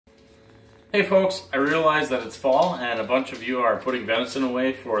Hey folks, I realize that it's fall and a bunch of you are putting venison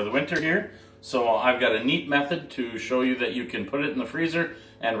away for the winter here. So I've got a neat method to show you that you can put it in the freezer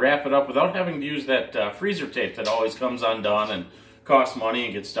and wrap it up without having to use that freezer tape that always comes undone and costs money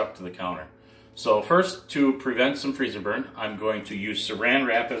and gets stuck to the counter. So first, to prevent some freezer burn, I'm going to use saran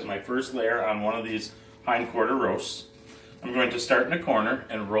wrap as my first layer on one of these hindquarter roasts. I'm going to start in a corner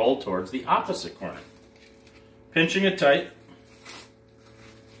and roll towards the opposite corner. Pinching it tight,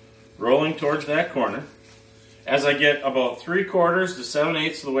 rolling towards that corner. As I get about 3/4 to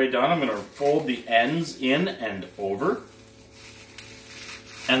 7/8 of the way done, I'm going to fold the ends in and over.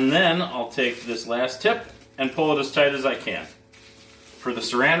 And then I'll take this last tip and pull it as tight as I can. For the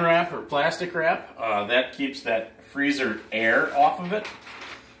saran wrap or plastic wrap, that keeps that freezer air off of it.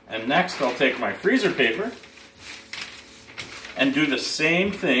 And next I'll take my freezer paper and do the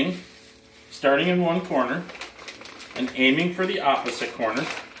same thing, starting in one corner and aiming for the opposite corner,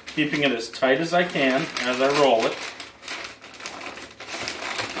 keeping it as tight as I can as I roll it.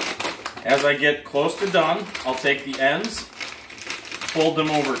 As I get close to done, I'll take the ends, fold them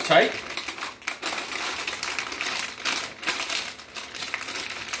over tight,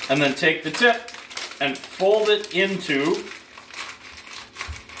 and then take the tip and fold it into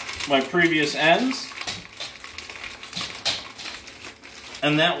my previous ends.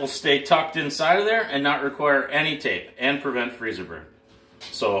 And that will stay tucked inside of there and not require any tape and prevent freezer burn.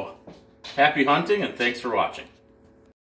 So, happy hunting and thanks for watching.